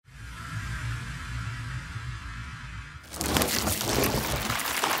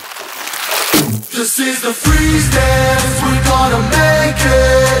This is the freeze dance, we're gonna make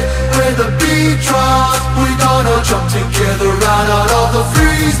it. When the beat drops, we're gonna jump together right out of the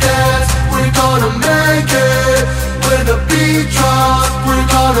freeze dance. We're gonna make it. When the beat drops, we're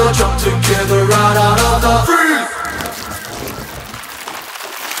gonna jump together right out of the freeze.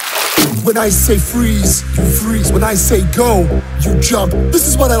 When I say freeze, you freeze. When I say go, you jump. This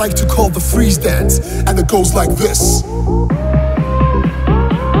is what I like to call the freeze dance, and it goes like this.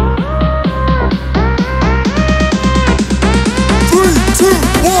 3, 2,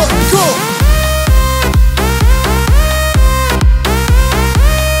 1, go!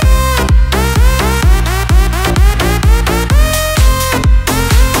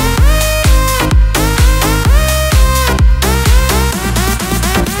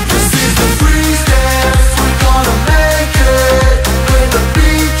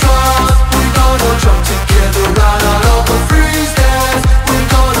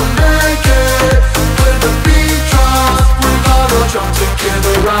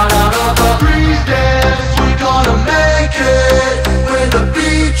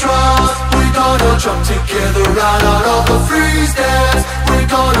 Jump together right out of the freeze dance. We're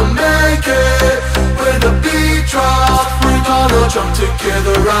gonna make it. When the beat drops, we're gonna jump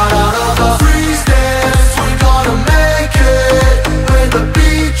together right out of the freeze dance. We're gonna make it. When the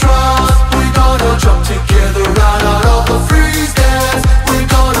beat drops, we're gonna jump together right out of the freeze dance. We're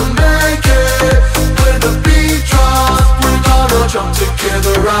gonna make it. When the beat drops, we're gonna jump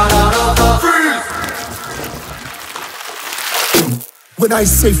together right out of the freeze. When I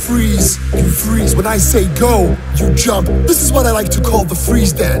say freeze, you freeze. When I say go, you jump. This is what I like to call the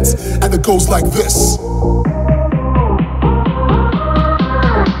freeze dance, and it goes like this.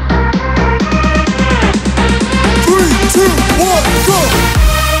 3, 2, 1, go!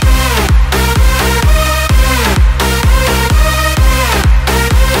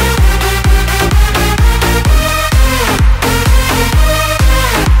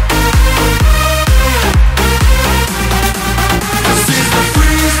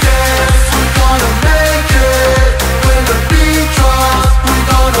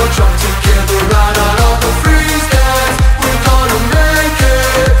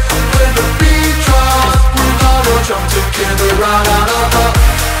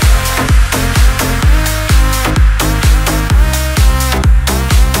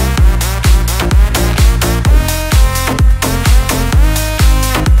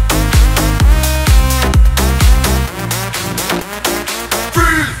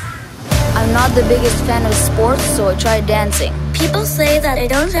 The biggest fan of sports, so I tried dancing. People say that I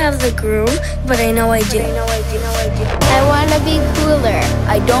don't have the groove, but I know I do. I want to be cooler.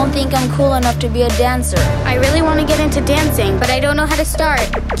 I don't think I'm cool enough to be a dancer. I really want to get into dancing, but I don't know how to start.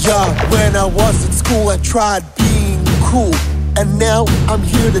 Yeah, when I was in school I tried being cool, and now I'm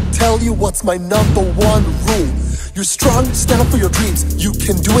here to tell you what's my #1 rule. You're strong, stand up for your dreams. You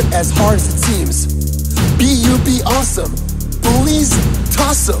can do it as hard as it seems. Be awesome. Bullies,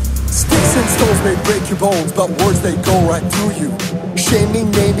 toss 'em. Sticks and stones may break your bones, but words, they go right through you.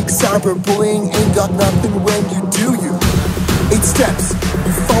 Shaming, naming, cyberbullying ain't got nothing when you do you. 8 steps,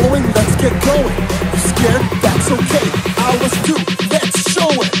 you following, let's get going. You scared? That's okay. I was 2, let's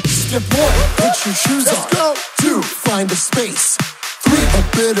show it. Step 1, put your shoes on. Let's go. 2, find a space. 3, a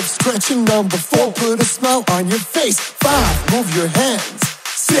bit of stretching. Number 4, put a smile on your face. 5, move your hands.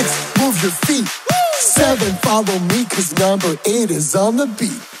 6, move your feet. 7, follow me, cause number 8 is on the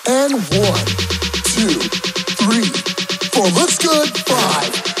beat. And 1, 2, 3, 4, looks good.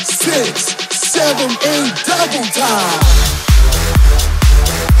 5, 6, 7, 8, double time.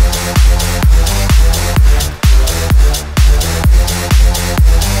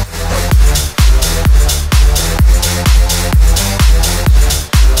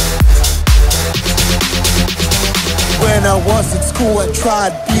 When I was at school, I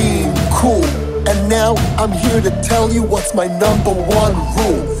tried being cool, and now I'm here to tell you what's my #1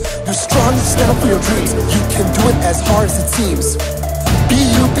 rule. You're strong, stand up for your dreams. You can do it as hard as it seems. Be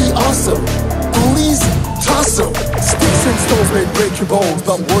awesome. Bullies, toss 'em. Sticks and stones may break your bones,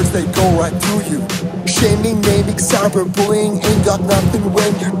 but words, they go right through you. Shaming, naming, cyberbullying ain't got nothing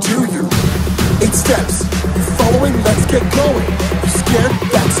when you do you. 8 steps, you following, let's get going. You scared?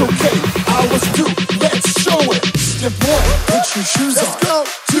 That's okay. I was 2, let's show it. Step 1, put your shoes on. Let's go.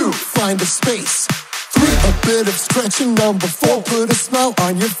 2, find a space. 3, a bit of stretching. Number 4, put a smile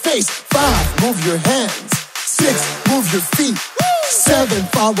on your face. 5, move your hands. 6, move your feet. 7,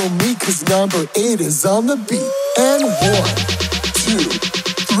 follow me, cause number 8 is on the beat. And 1, 2,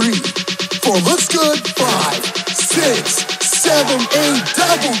 3, 4, looks good. 5, 6, 7, 8,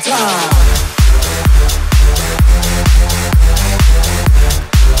 double time.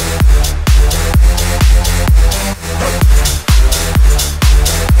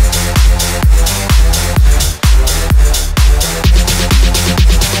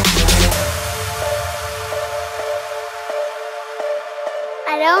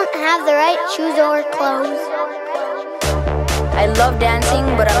 don't have the right shoes or clothes. I love dancing,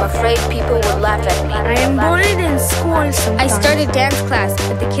 but I'm afraid people would laugh at me. I am bullied in school sometimes. I started dance class,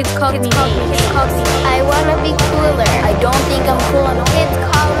 but the kids called me names. I wanna be cooler. I don't think I'm cool enough. Kids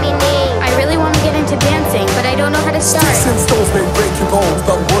call me names. I really want to get into dancing, but I don't know how to start. Sticks and stones may break your bones,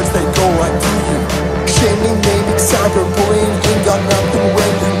 but words they go right through you. Shaming, naming, cyberbullying ain't got nothing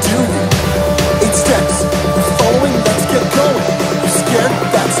when you do you. 8 steps, we're following, let's get going. You're scared?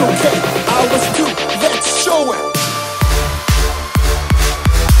 That's okay. I was too, let's show it.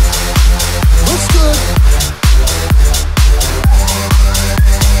 Looks good.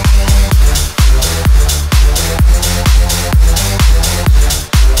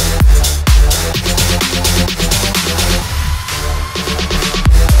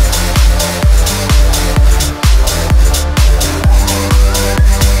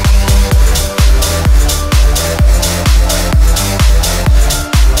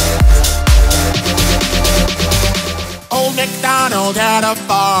 Old Macdonald had a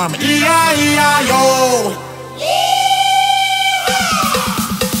farm, E-I-E-I-O.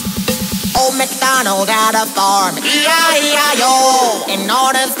 Old Macdonald had a farm, E-I-E-I-O. In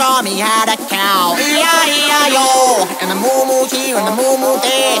Northern farm he had a cow, E-I-E-I-O. And the moo-moo here and the moo-moo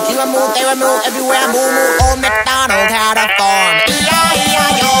there, here a moo, there a moo, everywhere moo-moo. Old Macdonald had a farm,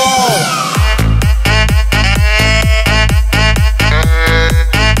 E-I-E-I-O.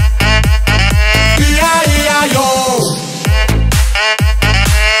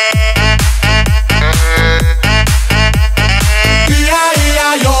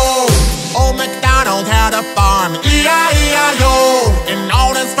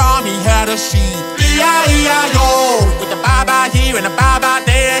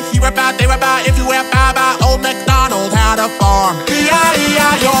 Everywhere, bye-bye, old Macdonald had a farm,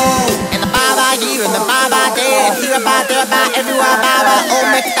 E-I-E-I-O. And the bye-bye here and the bye-bye there, here about, there about, everywhere, bye-bye, old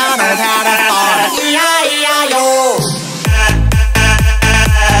Macdonald had a farm, E-I-E-I-O.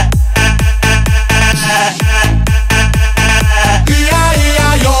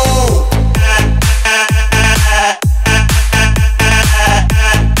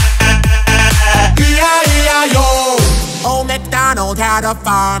 Had a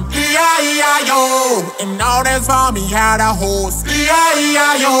farm, E-I-E-I-O. And on his farm he had a horse,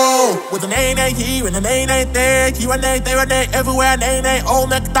 E-I-E-I-O. With an ain't here and an ain't there, here and there and there, everywhere an ain't. Old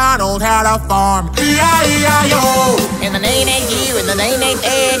Macdonald had a farm, E-I-E-I-O. And an ain't here and an ain't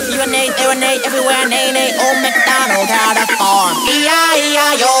there, here and there and there, everywhere an ain't. Old Macdonald had a farm,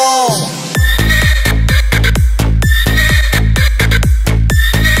 E-I-E-I-O.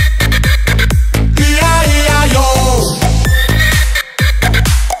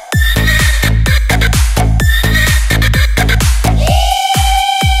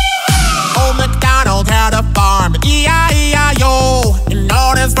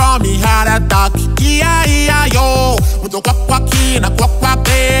 He had a duck, E-I-E-I-O. With a quack quack here and a quack quack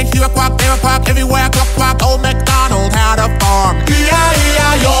there, here a quack, there a quack, everywhere a quack quack. Old Macdonald had a farm,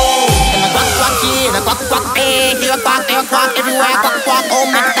 E-I-E-I-O.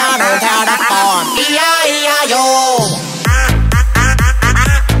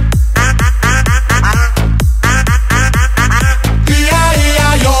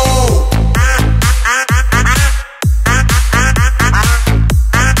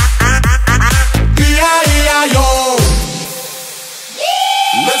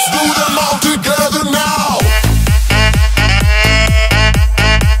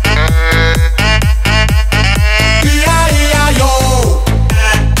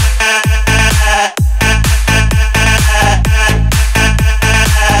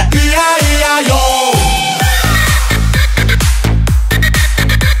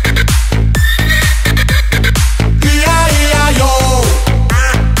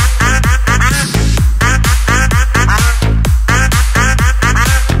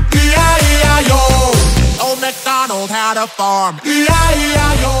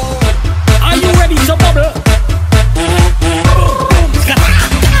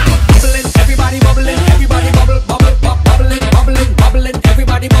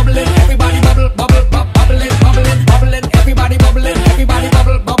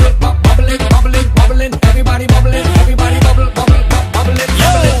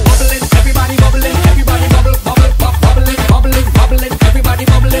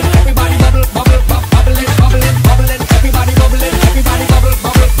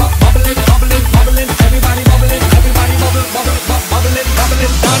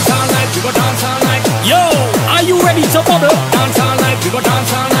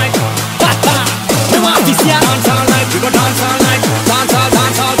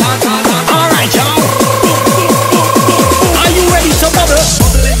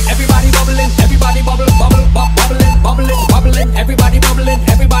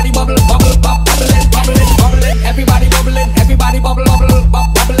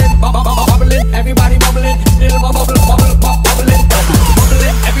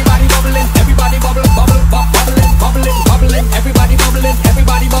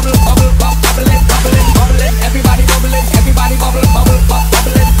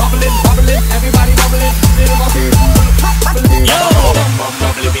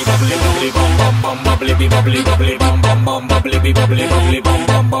 bubbly bubbly bum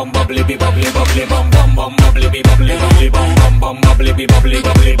bum bum bubbly be bubbly bubbly bum bum bum bubbly be bubbly bubbly bum bum bum bubbly be bubbly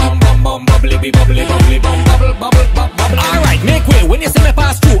bubbly bum bum bum bubbly be bubbly bubbly bum bubble bubble bubble. Alright, make way when you see me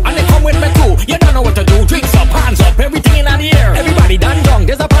pass through and they come with me too. You don't know what to do. Drinks up, hands up, everything in the air. Everybody done drunk,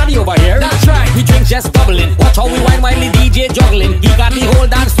 there's a party over here. That's right, we drink just bubbling. Watch how we wine while the DJ juggling. He got the whole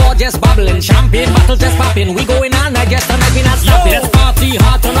dance floor just bubbling. Champagne bottles just popping. We going on, I guess tonight we not stopping. Let's party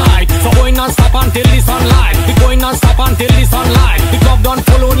hard tonight. So going non-stop until the sunlight. We going non-stop until the sunlight. The club done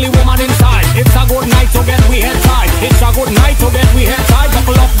full, only woman inside. It's a good night, so get we head tight. It's a good night, so get we head tight.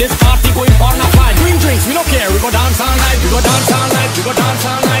 Buckle up this party, going for a flight. Green drinks, we don't care. We go dance all night. We go dance all night. We go dance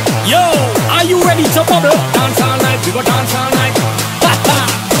all night. Yo, are you ready to bubble? Dance all night. We go dance all night. Ha ha.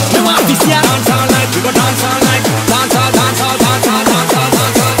 Me want this year. Dance all night. We go dance all night. Dance all, dance all, dance all, dance all,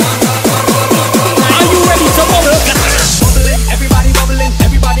 dance all, dance all. Are you ready to bubble? Bubbling, everybody bubbling,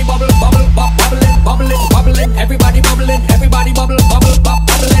 everybody bubble, bubble, bubbling, bubbling, bubbling, everybody bubbling, everybody bubble, bubble,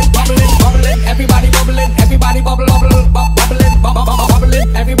 bubbling, bubbling, bubbling, everybody bubbling, everybody bubble, bubble, bubbling, bubbling,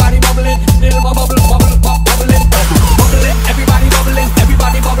 everybody bubbling, little bubble, bubble, bubbling, bubbling, everybody bubbling,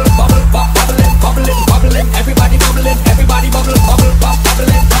 everybody bubble, bubble, bubbling, bubbling, bubbling, everybody bubbling, everybody bubble, bubble,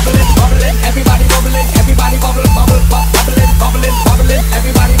 bubbling, bubbling, bubbling, everybody bubbling, everybody bubble, bubble, bubbling, bubbling, bubbling,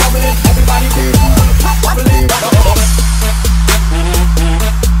 everybody bubbling, everybody bubbling, bubbling.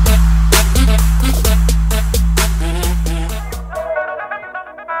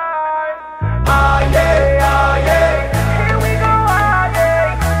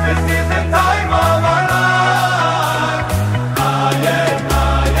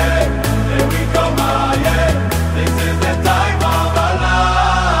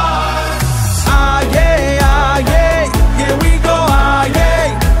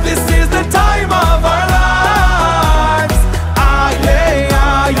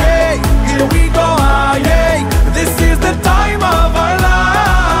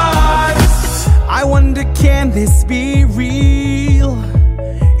 This be real?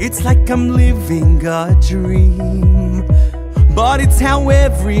 It's like I'm living a dream, but it's how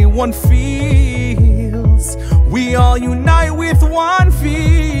everyone feels. We all unite with one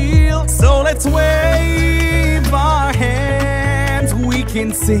feel. So let's wave our hands. We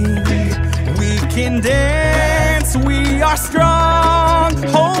can sing, we can dance. We are strong,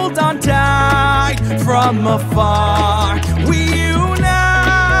 hold on tight. From afar we unite.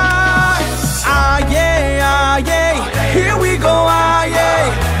 Ah yeah, ah yeah, here we go, ah yeah.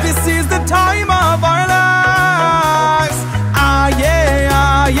 This is the time of our lives. Ah yeah,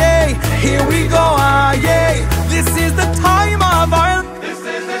 ah yeah, here we go, ah yeah. This is the time of our. This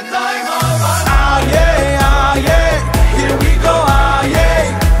is the time of our. Ah yeah, ah yeah, here we go, ah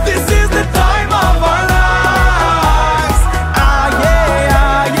yeah. This is the time of our lives. Ah yeah,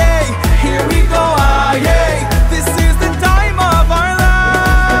 ah yeah, here we go, ah yeah. This is the time of our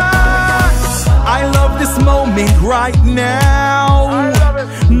lives. I love this moment right now.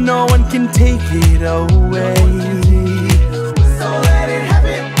 No one can take it away. So let it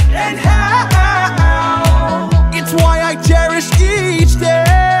happen and how. It's why I cherish each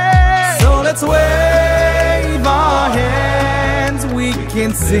day. So let's wave our hands. We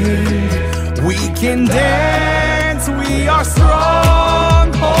can sing, we can dance. We are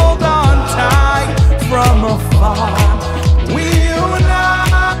strong, hold on tight. From afar we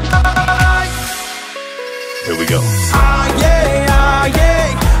unite. Here we go. Ah yeah, ah yeah,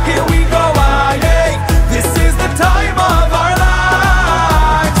 here we go, ah yeah. This is the time of our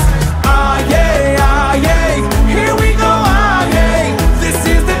lives. Ah yeah, ah yeah, here we go, ah yeah. This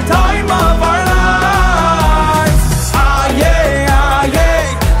is the time of our lives. Ah yeah, ah yeah,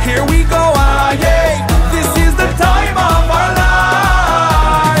 here we go, ah yeah. This is the time of our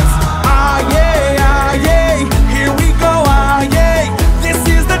lives. Ah yeah, ah yeah, here we go, ah yeah. This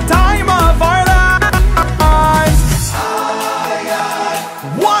is the time of our lives.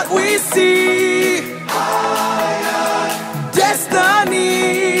 What we see,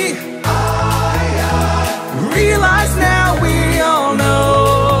 destiny. Realize now we all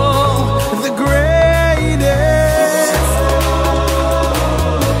know the greatest.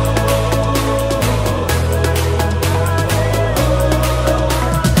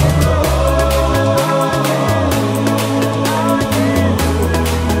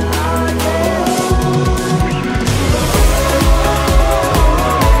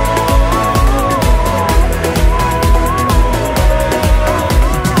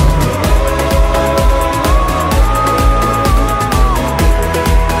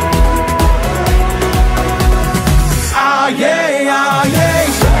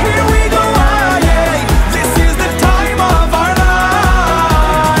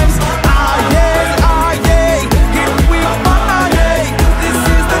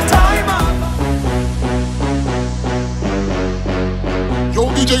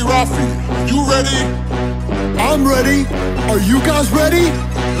 DJ Raphi, you ready? I'm ready. Are you guys ready?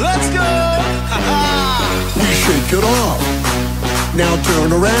 Let's go! We shake it off. Now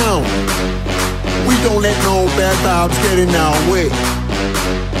turn around. We don't let no bad vibes get in our way.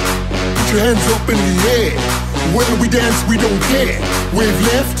 Put your hands up in the air. When we dance, we don't care. Wave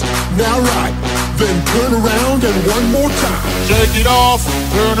left, now right. Then turn around and one more time. Shake it off,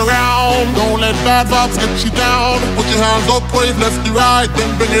 turn around. Don't let bad vibes get you down. Put your hands up, wave left to right.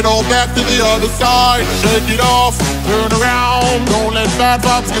 Then bring it all back to the other side. Shake it off, turn around. Don't let bad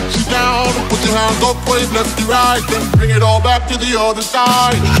vibes get you down. Put your hands up, wave left to right. Then bring it all back to the other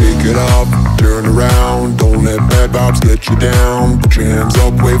side. Shake it up, turn around. Don't let bad vibes get you down. Put your hands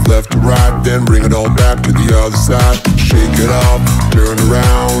up, wave left to right. Then bring it all back to the other side. Shake it up, turn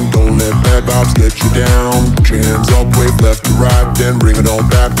around. Don't let bad vibes get you down. Put your hands up, wave left to right. Then bring it all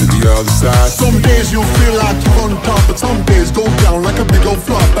back to the other side. Some days you'll feel like you're on top, but some days go down like a big old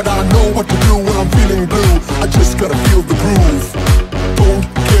flop. But I know what to do when I'm feeling blue. I just gotta feel the groove. Don't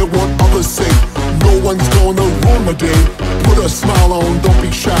care what others say. No one's gonna ruin my day. Put a smile on, don't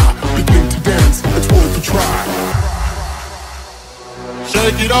be shy. Begin to dance, it's worth a try.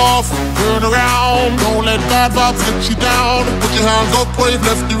 Shake it off, turn around. Don't let bad vibes get you down. Put your hands up, wave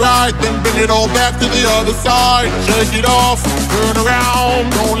left to right. Then bring it all back to the other side. Shake it off, turn around.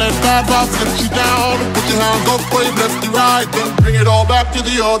 Don't let bad vibes get you down. Put your hands up, wave left to right. Then bring it all back to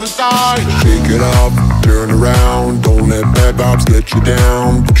the other side. Shake it up, turn around. Don't let bad vibes get you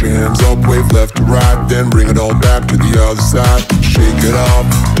down. Put your hands up, wave left to right. Then bring it all back to the other side. Shake it up,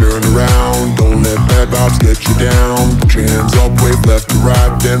 turn around. Don't let bad vibes get you down. Put your hands up, wave left to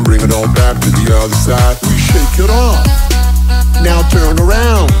right. Then bring it all back to the other side. We shake it off. Now turn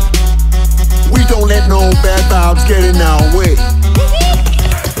around. We don't let no bad vibes get in our way.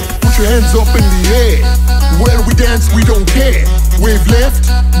 Put your hands up in the air. When we dance, we don't care. Wave left,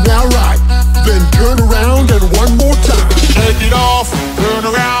 now right. Then turn around and one more time. Shake it off, turn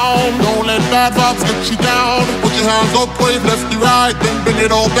around. Don't let bad vibes get you down. Put your hands up, wave left to right. Then bring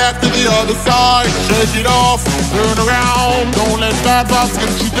it all back to the other side. Shake it off, turn around. Don't let bad vibes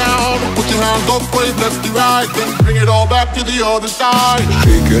get you down. Put your hands up, wave left to right. Then bring it all back to the other side.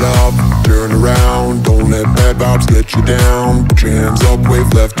 Shake it up, turn around. Don't let bad vibes get you down. Put your hands up, wave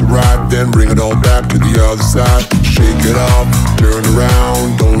left to right. Then bring it all back to the other side. Shake it up, turn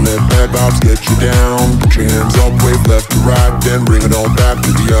around. Don't let bad vibes get you down. Put your hands up, wave left to right. Then bring it all back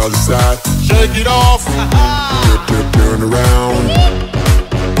to the other side. Shake it off, Turn around.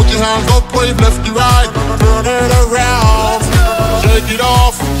 put your hands up, wave left to right. Turn it around. Shake it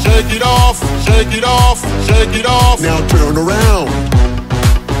off, shake it off, shake it off, shake it off. Now turn around.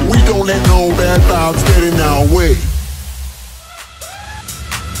 We don't let no bad vibes get in our way.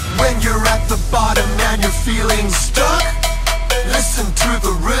 When you're at the bottom and you're feeling stuck, listen to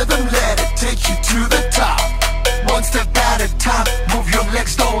the rhythm, let it take you to the top. One step at a time, move your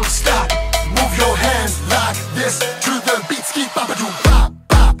legs, don't stop. Move your hands like this to the beat, ski bop a doo bop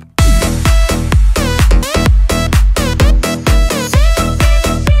bop.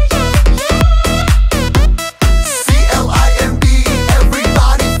 CLIMB,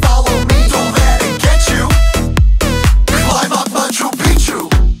 everybody follow me. Don't let it get you. Climb up Machu Picchu.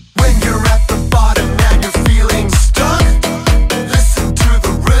 When you're at the bottom and you're feeling stuck, listen to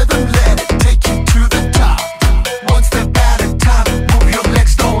the rhythm, let it take you to the top. One step at a time, move your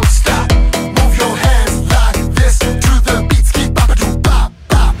legs, don't stop. Move your hands like this to the beat, ski bop a doo bop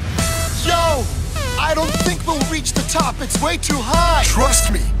bop. Yo, I don't think we'll reach the top. It's way too high.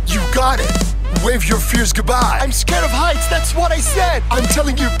 Trust me, you got it. Wave your fears goodbye. I'm scared of heights, that's what I said. I'm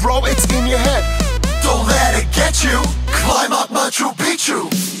telling you, bro, it's in your head. Don't let it get you. Climb up Machu Picchu.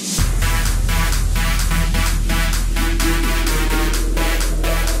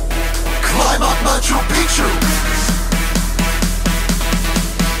 Climb up Machu Picchu.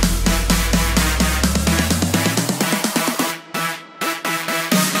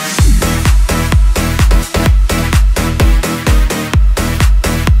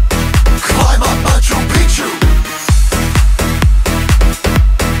 Climb up Machu Picchu.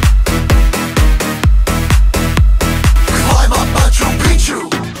 Climb up Machu Picchu.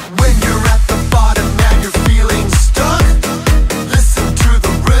 When you're at the bottom and you're feeling stuck, listen to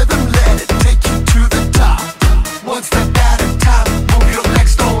the rhythm, let it take you to the top.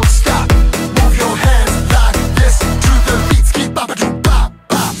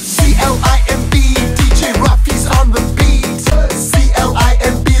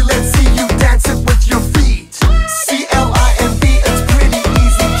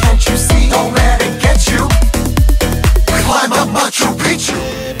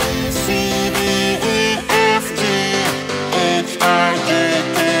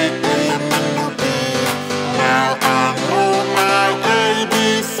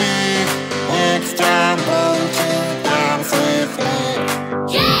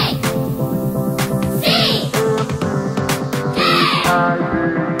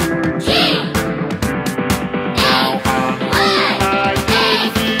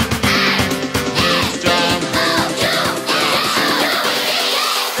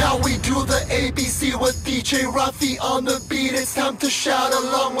 ABC with DJ Raphi on the beat. It's time to shout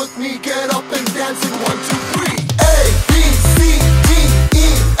along with me. Get up and dance in 1, 2, 3. A, B, C, D, E,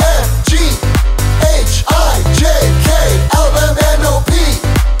 F, G, H, I, J, K, L, M, N, O, P,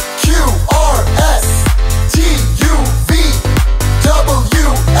 Q, R, S, T, U, V, W,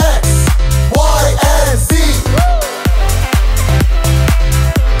 X, Y, and Z.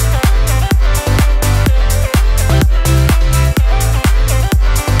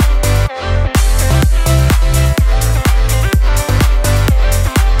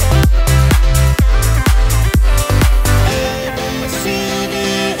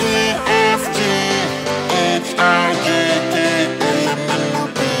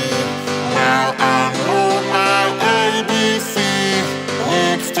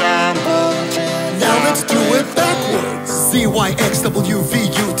 Y, X, W, V,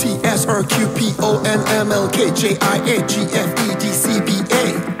 U, T, S, R, Q, P, O, N, M, L, K, J, I, A, G, F, E, D, C, B,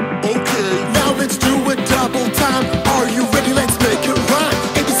 A. Okay, now let's do it double time. Are you ready? Let's make it rhyme.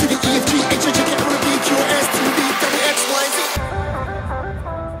 A, B, C, D, E, F, G, H, I, J, K, L, M, N, O, P, Q, R, S, T, U, V, W, X, Y, Z.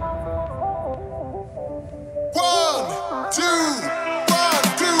 1, 2, 1,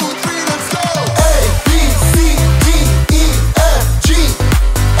 2, 3, let's go. A, B, C, D, E, F, G,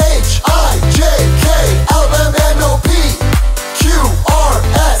 H, I, J, K, L, M, N, O, P, Q, R,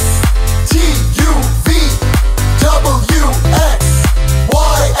 S, T, U, V, W, X,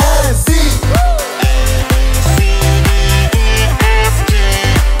 Y, and Z.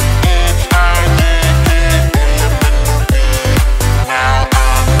 מחשבות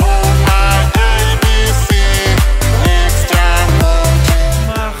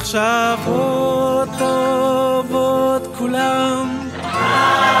טובות כולם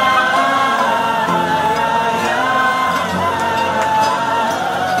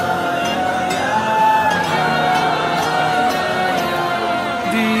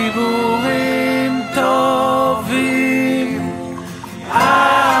דיבורים טובים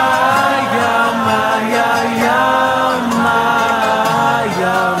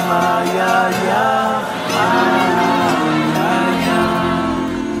מחשבות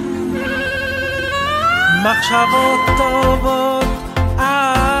טובות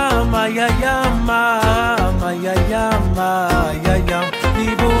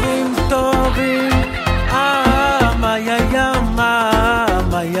דיבורים טובים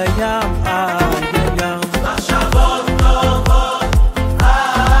מחשבות טובות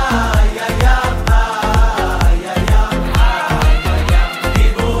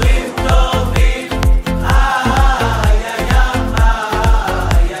דיבורים טובים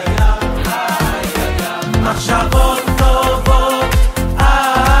מחשבות טובות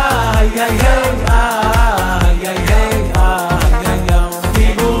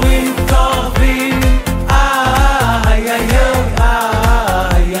דיבורים טובים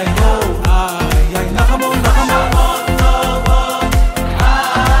נחמות נחמות טובות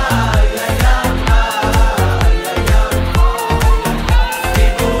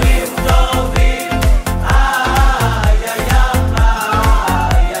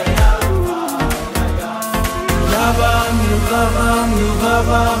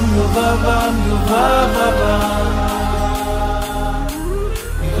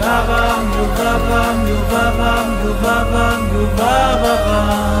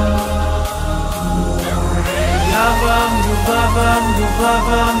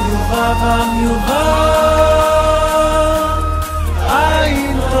דיבורים טובים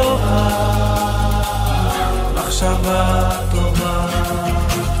עין טובה מחשבה טובה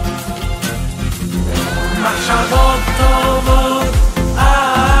מחשבות טובות